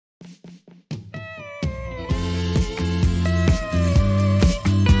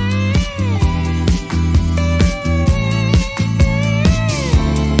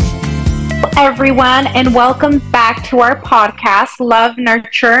everyone, and welcome back to our podcast, Love,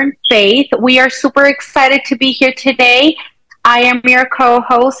 Nurture, and Faith. We are super excited to be here today. I am your co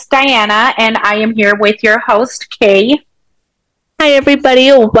host, Diana, and I am here with your host, Kay. Hi,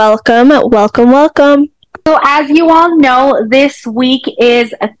 everybody. Welcome. So, as you all know, this week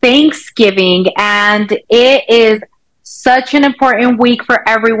is Thanksgiving, and it is such an important week for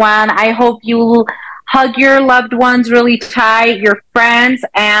everyone. I hope you hug your loved ones really tight, your friends,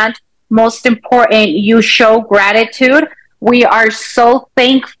 and most important, you show gratitude. We are so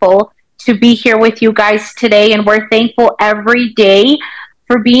thankful to be here with you guys today, and we're thankful every day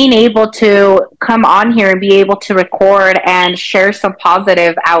for being able to come on here and be able to record and share some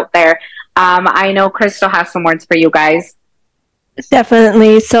positive out there. I know Crystal has some words for you guys.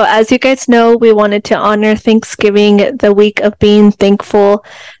 Definitely. So, as you guys know, we wanted to honor Thanksgiving, the week of being thankful,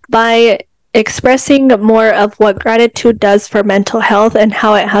 by expressing more of what gratitude does for mental health and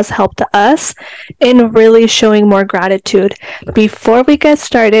how it has helped us in really showing more gratitude. Before we get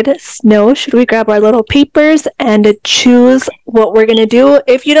started, Snow, should we grab our little papers and choose what we're going to do?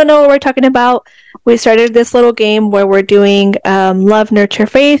 If you don't know what we're talking about, we started this little game where we're doing love, nurture,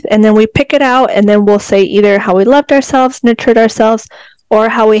 faith, and then we pick it out, and then we'll say either how we loved ourselves, nurtured ourselves, or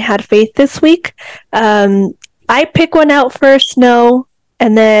how we had faith this week. I pick one out first, Snow,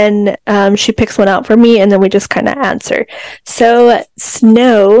 and then she picks one out for me, and then we just kind of answer. So,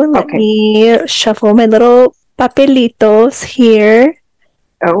 Snow, let me shuffle my little papelitos here.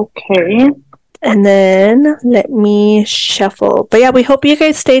 Okay. And then let me shuffle. But yeah, we hope you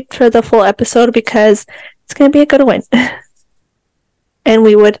guys stayed for the full episode because it's going to be a good one. And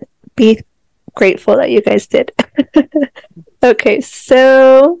we would be grateful that you guys did. Okay,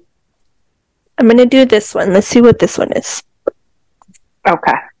 so I'm going to do this one. Let's see what this one is.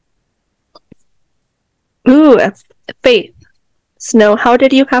 Okay. Ooh, faith. Snow, how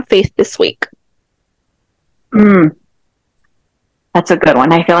did you have faith this week? That's a good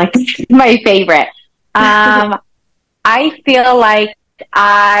one. I feel like it's my favorite. I feel like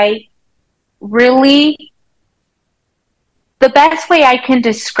I really, the best way I can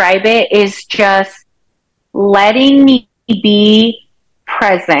describe it is just letting me be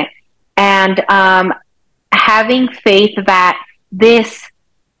present and having faith that this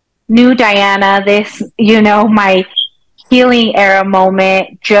new Diana, this, my healing era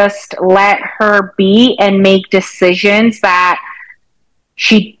moment, just let her be and make decisions that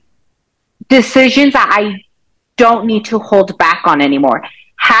I don't need to hold back on anymore.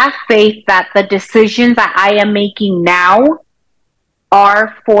 Have faith that the decisions that I am making now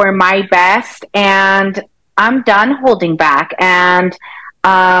are for my best, and I'm done holding back. And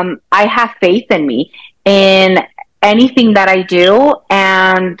I have faith in me, in anything that I do,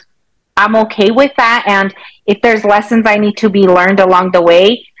 and I'm okay with that. And if there's lessons I need to be learned along the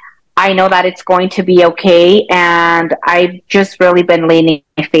way, I know that it's going to be okay. And I've just really been leaning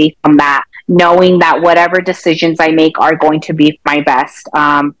my faith on that, knowing that whatever decisions I make are going to be my best,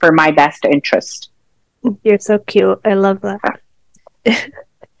 for my best interest. You're so cute. I love that.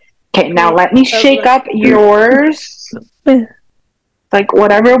 Okay, now let me shake up yours. Like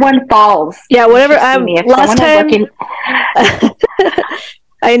whatever one falls. Yeah, whatever. Last time,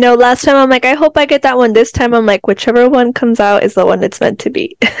 I know. Last time I'm like, I hope I get that one. This time I'm like, whichever one comes out is the one it's meant to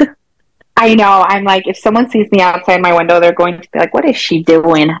be. I know. I'm like, if someone sees me outside my window, they're going to be like, "What is she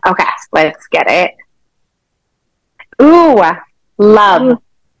doing?" Okay, let's get it. Ooh, love.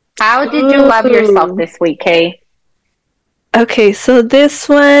 How did you love yourself this week, Kay? Okay, so this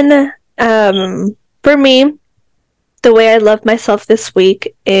one, for me, the way I love myself this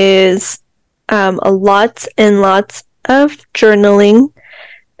week is lots and lots of journaling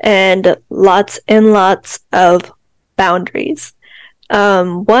and lots of boundaries.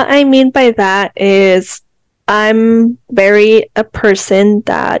 What I mean by that is I'm very a person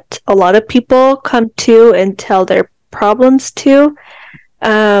that a lot of people come to and tell their problems to,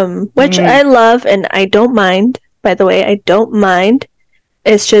 which I love and I don't mind. By the way, I don't mind.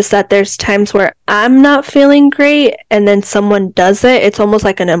 It's just that there's times where I'm not feeling great and then someone does it. It's almost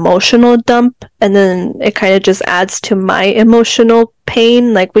like an emotional dump, and then it kind of just adds to my emotional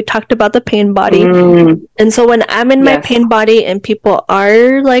pain. Like we talked about the pain body. And so when I'm in my pain body and people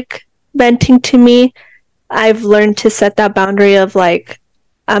are like venting to me, I've learned to set that boundary of like,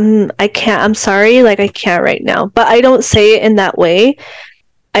 I'm sorry, like I can't right now. But I don't say it in that way.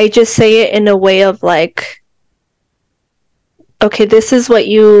 I just say it in a way of like, okay, this is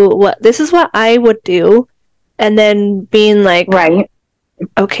what I would do, and then being like, right,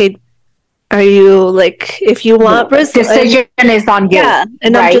 okay, are you like, if you want decision is on you, yeah,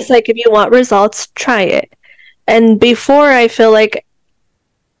 and right? I'm just like, if you want results, try it. And before, I feel like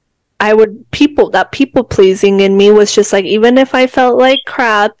people pleasing in me was just like, even if I felt like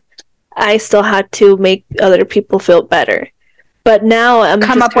crap, I still had to make other people feel better. But now I'm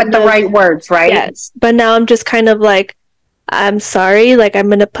Come just up with the right words, right? Yes. But now I'm just kind of like, I'm sorry, like I'm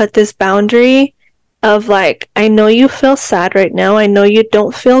gonna put this boundary of like, I know you feel sad right now. I know you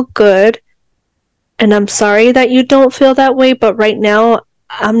don't feel good. And I'm sorry that you don't feel that way, but right now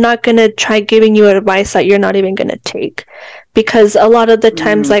I'm not gonna try giving you advice that you're not even gonna take. Because a lot of the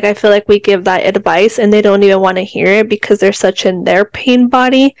times, like, I feel like we give that advice and they don't even want to hear it because they're such in their pain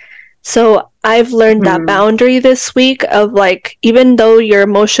body. So I've learned that boundary this week of like, even though you're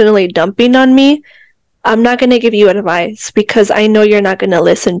emotionally dumping on me, I'm not gonna give you advice because I know you're not gonna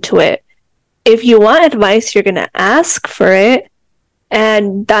listen to it. If you want advice, you're gonna ask for it.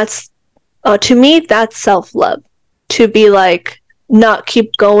 And that's, to me, that's self-love. To be like, not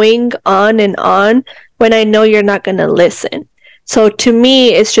keep going on and on when I know you're not going to listen. So to me,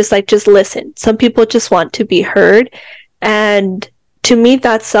 it's just like, just listen. Some people just want to be heard. And to me,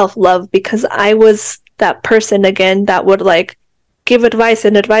 that's self-love because I was that person again that would like give advice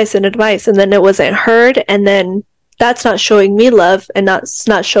and advice and advice. And then it wasn't heard. And then that's not showing me love and that's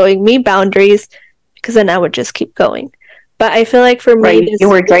not showing me boundaries because then I would just keep going. But I feel like for me, you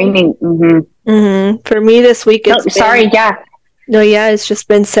were draining. For me this week, it's it's just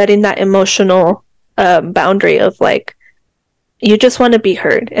been setting that emotional boundary of like, you just want to be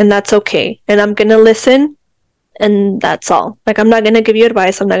heard, and that's okay. And I'm gonna listen, and that's all. Like, I'm not gonna give you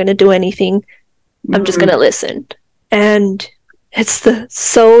advice. I'm not gonna do anything. I'm just gonna listen, and it's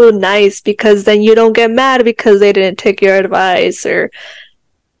so nice because then you don't get mad because they didn't take your advice or.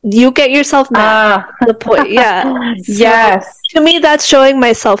 You get yourself mad. The point, yeah. So, yes. To me, that's showing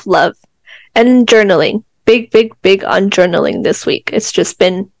my self-love. And journaling. Big on journaling this week. It's just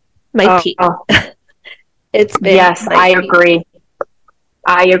been my peak. It's been yes, I agree.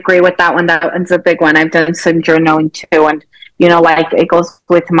 I agree with that one. That one's a big one. I've done some journaling too. And, you know, like it goes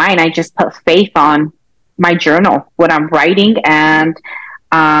with mine. I just put faith on my journal, what I'm writing. And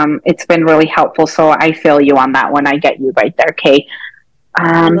it's been really helpful. So I feel you on that one. I get you right there, Kay.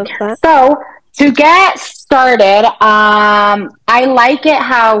 So to get started, I like it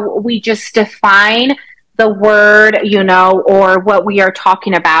how we just define the word, you know, or what we are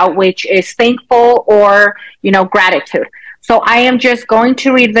talking about, which is thankful or, you know, gratitude. So I am just going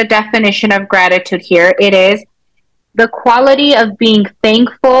to read the definition of gratitude here. It is the quality of being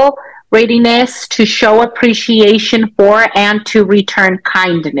thankful, readiness to show appreciation for, and to return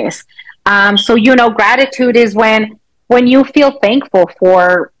kindness. So, you know, gratitude is when you feel thankful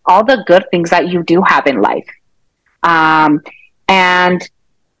for all the good things that you do have in life. And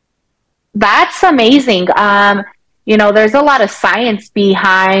that's amazing. You know, there's a lot of science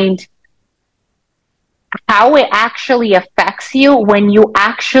behind how it actually affects you when you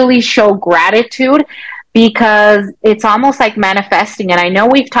actually show gratitude, because it's almost like manifesting. And I know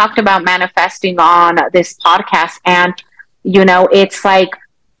we've talked about manifesting on this podcast, and, you know, it's like,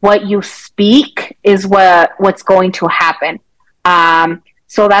 what you speak is what's going to happen.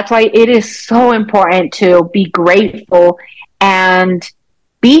 So that's why it is so important to be grateful and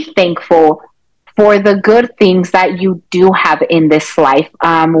be thankful for the good things that you do have in this life,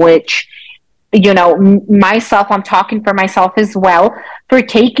 which, you know, myself, I'm talking for myself as well, for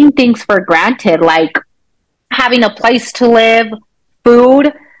taking things for granted, like having a place to live,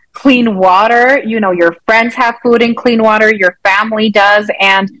 food, clean water. You know, your friends have food and clean water, your family does,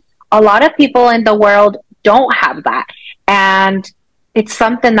 and a lot of people in the world don't have that. And it's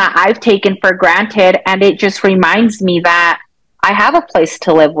something that I've taken for granted, and it just reminds me that I have a place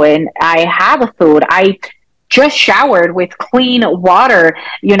to live in, I have a food, I just showered with clean water,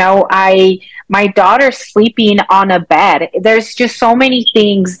 you know, my daughter's sleeping on a bed. There's just so many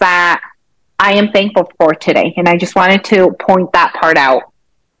things that I am thankful for today, and I just wanted to point that part out.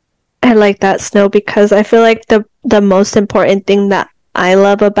 I like that, Snow, because I feel like the most important thing that I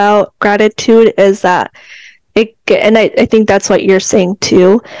love about gratitude is that and I think that's what you're saying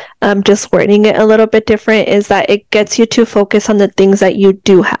too, just wording it a little bit different, is that it gets you to focus on the things that you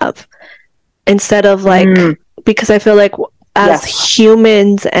do have instead of like, because I feel like as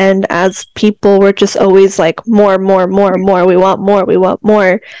humans and as people, we're just always like more, we want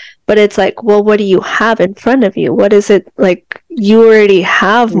more. But it's like, well, what do you have in front of you? What is it like? You already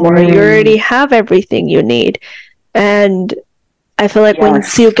have more. You already have everything you need. And I feel like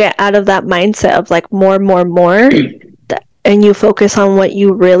once you get out of that mindset of like more, and you focus on what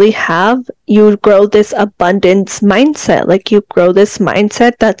you really have, you grow this abundance mindset. Like you grow this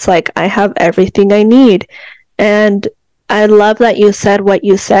mindset that's like, I have everything I need. And I love that you said what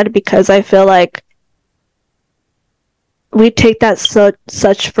you said, because I feel like we take that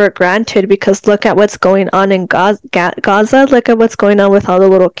such for granted, because look at what's going on in Gaza. Look at what's going on with all the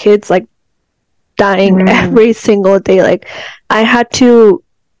little kids like dying every single day. Like, I had to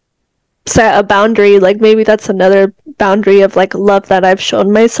set a boundary. Like, maybe that's another boundary of like love that I've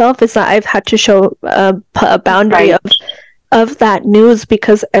shown myself, is that I've had to show a boundary of that news,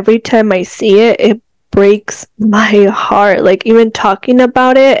 because every time I see it, it breaks my heart. Like, even talking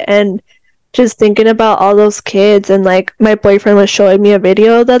about it and just thinking about all those kids. And like, my boyfriend was showing me a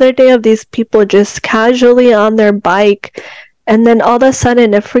video the other day of these people just casually on their bike, and then all of a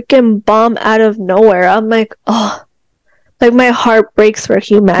sudden a freaking bomb out of nowhere. I'm like, oh, like my heart breaks for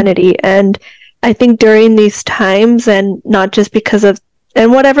humanity. And I think during these times, and not just because of,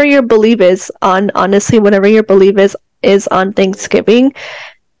 and whatever your belief is on, honestly, whatever your belief is on Thanksgiving,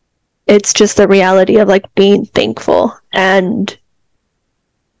 it's just the reality of like being thankful. And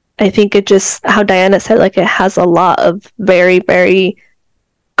I think it just, how Diana said, like, it has a lot of very, very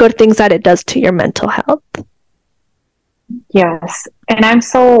good things that it does to your mental health. Yes. And I'm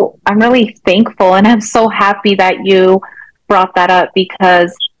really thankful, and I'm so happy that you brought that up,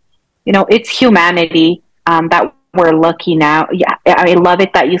 because, you know, it's humanity that we're looking at. Yeah, I love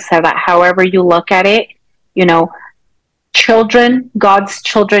it that you said that. However you look at it, you know, God's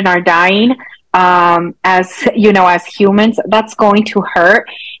children are dying. As you know, as humans, that's going to hurt.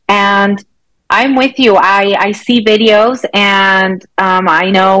 And I'm with you. I see videos, and I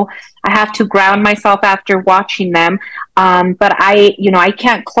know I have to ground myself after watching them. But I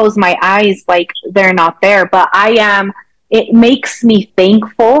can't close my eyes like they're not there. But it makes me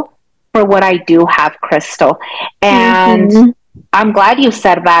thankful for what I do have, Crystal. And I'm glad you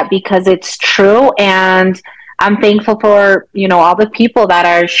said that, because it's true. And I'm thankful for, you know, all the people that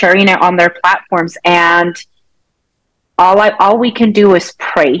are sharing it on their platforms. And all we can do is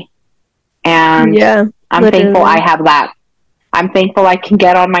pray. And I'm thankful I have that. I'm thankful I can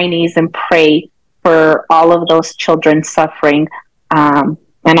get on my knees and pray for all of those children suffering. And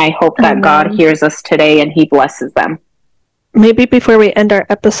I hope that God hears us today and he blesses them. Maybe before we end our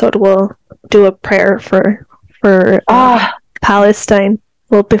episode, we'll do a prayer for Palestine.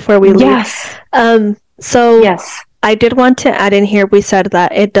 Well, before we leave. Yes. Yes. I did want to add in here, we said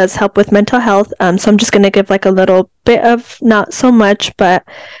that it does help with mental health. So I'm just going to give like a little bit of, not so much, but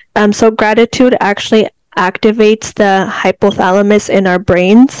so gratitude actually activates the hypothalamus in our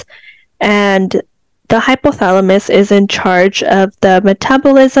brains. And the hypothalamus is in charge of the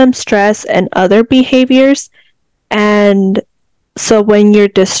metabolism, stress, and other behaviors. And so when you're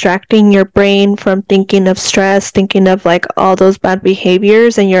distracting your brain from thinking of stress, thinking of like all those bad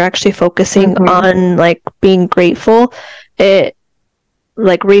behaviors, and you're actually focusing on like being grateful, it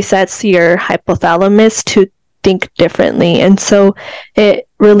like resets your hypothalamus to think differently. And so it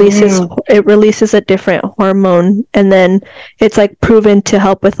releases a different hormone, and then it's like proven to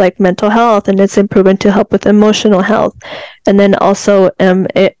help with like mental health, and it's proven to help with emotional health. And then also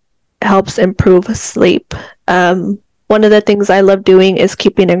it helps improve sleep. One of the things I love doing is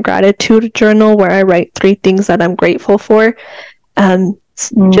keeping a gratitude journal where I write 3 things that I'm grateful for.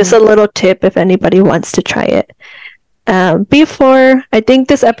 Just a little tip if anybody wants to try it. Before, I think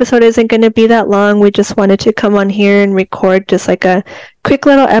this episode isn't going to be that long. We just wanted to come on here and record just like a quick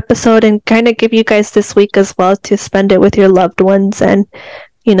little episode and kind of give you guys this week as well to spend it with your loved ones, and,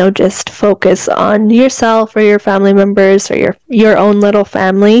 you know, just focus on yourself or your family members or your own little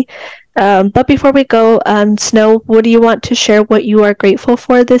family. But before we go, Snow, what do you want to share what you are grateful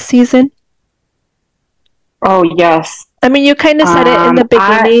for this season? Oh, yes. I mean, you kind of said it in the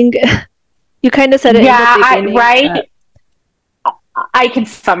beginning. You kind of said it in the beginning. Right. I can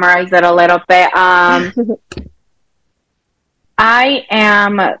summarize it a little bit. I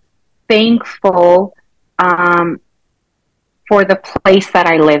am thankful for the place that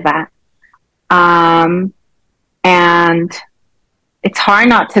I live at. And it's hard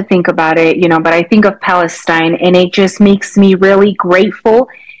not to think about it, you know, but I think of Palestine, and it just makes me really grateful.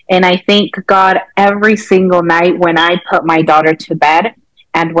 And I thank God every single night when I put my daughter to bed,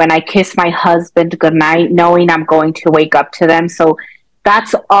 and when I kiss my husband goodnight, knowing I'm going to wake up to them. So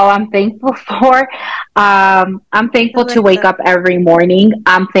that's all I'm thankful for. I'm thankful to wake up every morning.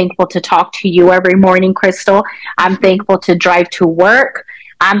 I'm thankful to talk to you every morning, Crystal. I'm thankful to drive to work.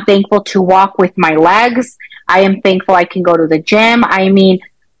 I'm thankful to walk with my legs. I am thankful I can go to the gym. I mean,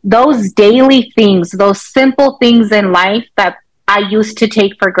 those daily things, those simple things in life that I used to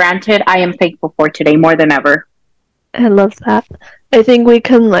take for granted, I am thankful for today more than ever. I love that. I think we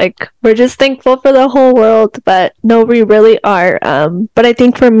can, we're just thankful for the whole world, but no, we really are. But I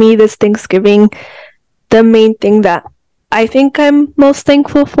think for me, this Thanksgiving, the main thing that I think I'm most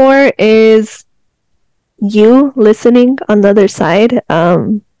thankful for is you listening on the other side.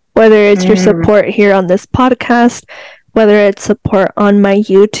 Whether it's your support here on this podcast, whether it's support on my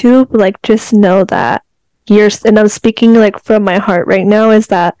YouTube, like just know that and I'm speaking like from my heart right now, is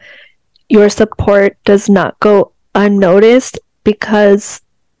that your support does not go unnoticed, because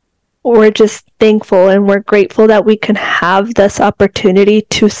we're just thankful and we're grateful that we can have this opportunity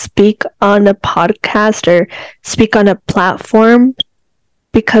to speak on a podcast or speak on a platform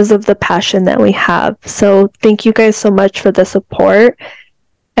because of the passion that we have. So thank you guys so much for the support.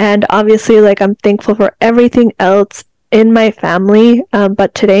 And obviously, like, I'm thankful for everything else in my family,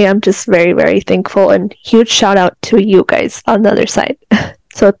 but today I'm just very, very thankful, and huge shout out to you guys on the other side.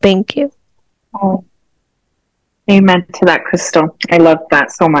 So thank you. Oh, amen to that, Crystal. I love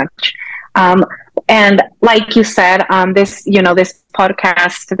that so much. And like you said, this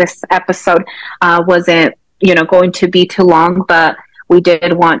podcast, this episode wasn't going to be too long, but we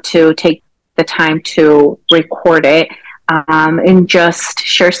did want to take the time to record it. And just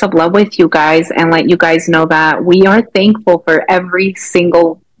share some love with you guys and let you guys know that we are thankful for every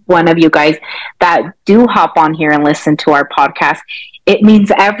single one of you guys that do hop on here and listen to our podcast. It means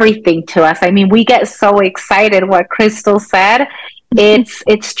everything to us. I mean, we get so excited. What Crystal said,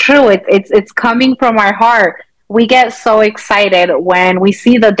 it's true. It's coming from our heart. We get so excited when we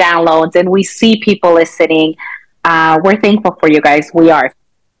see the downloads and we see people listening. We're thankful for you guys. We are.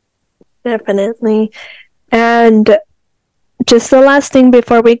 Definitely. And just the last thing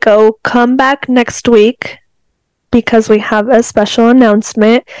before we go, come back next week because we have a special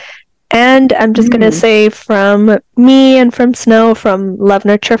announcement. And I'm just going to say, from me and from Snow, from Love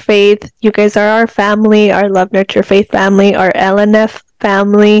Nurture Faith, you guys are our family, our Love Nurture Faith family, our LNF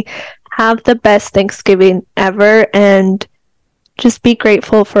family. Have the best Thanksgiving ever, and just be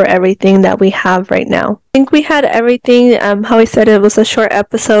grateful for everything that we have right now. I think we had everything. How I said, it was a short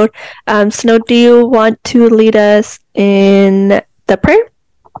episode. Snow, do you want to lead us in the prayer?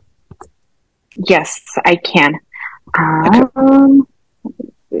 Yes, I can. Okay. Let's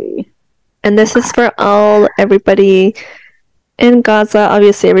see. And this is for everybody in Gaza,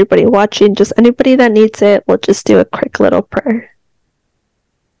 obviously everybody watching, just anybody that needs it. We'll just do a quick little prayer.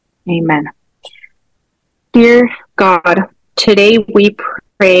 Amen. Dear God, today we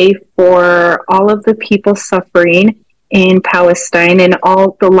pray for all of the people suffering in Palestine and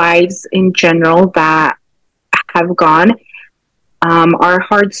all the lives in general that have gone. Our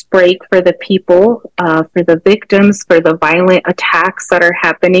hearts break for the people, for the victims, for the violent attacks that are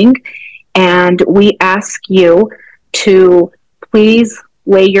happening. And we ask you to please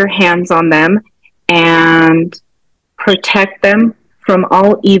lay your hands on them and protect them from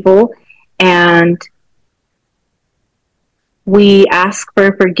all evil. And we ask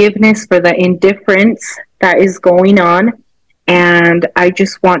for forgiveness for the indifference that is going on. And I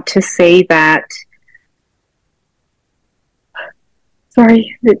just want to say that,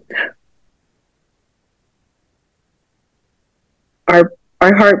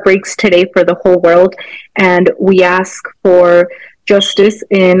 our heart breaks today for the whole world, and we ask for justice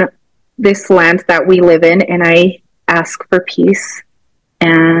in this land that we live in, and I ask for peace,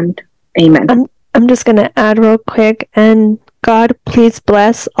 and amen. I'm just going to add real quick, and God, please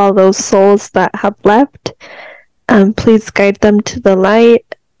bless all those souls that have left. Please guide them to the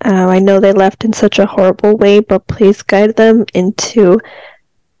light. I know they left in such a horrible way, but please guide them into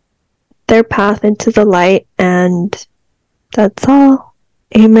their path, into the light, and that's all.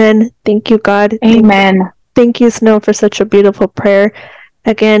 Amen. Thank you, God. Amen. Thank you, Snow, for such a beautiful prayer.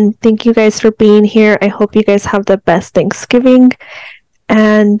 Again, thank you guys for being here. I hope you guys have the best Thanksgiving.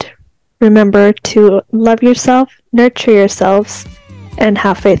 And remember to love yourself, nurture yourselves, and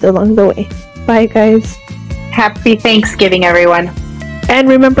have faith along the way. Bye, guys. Happy Thanksgiving, everyone. And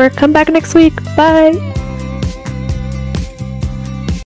remember, come back next week. Bye.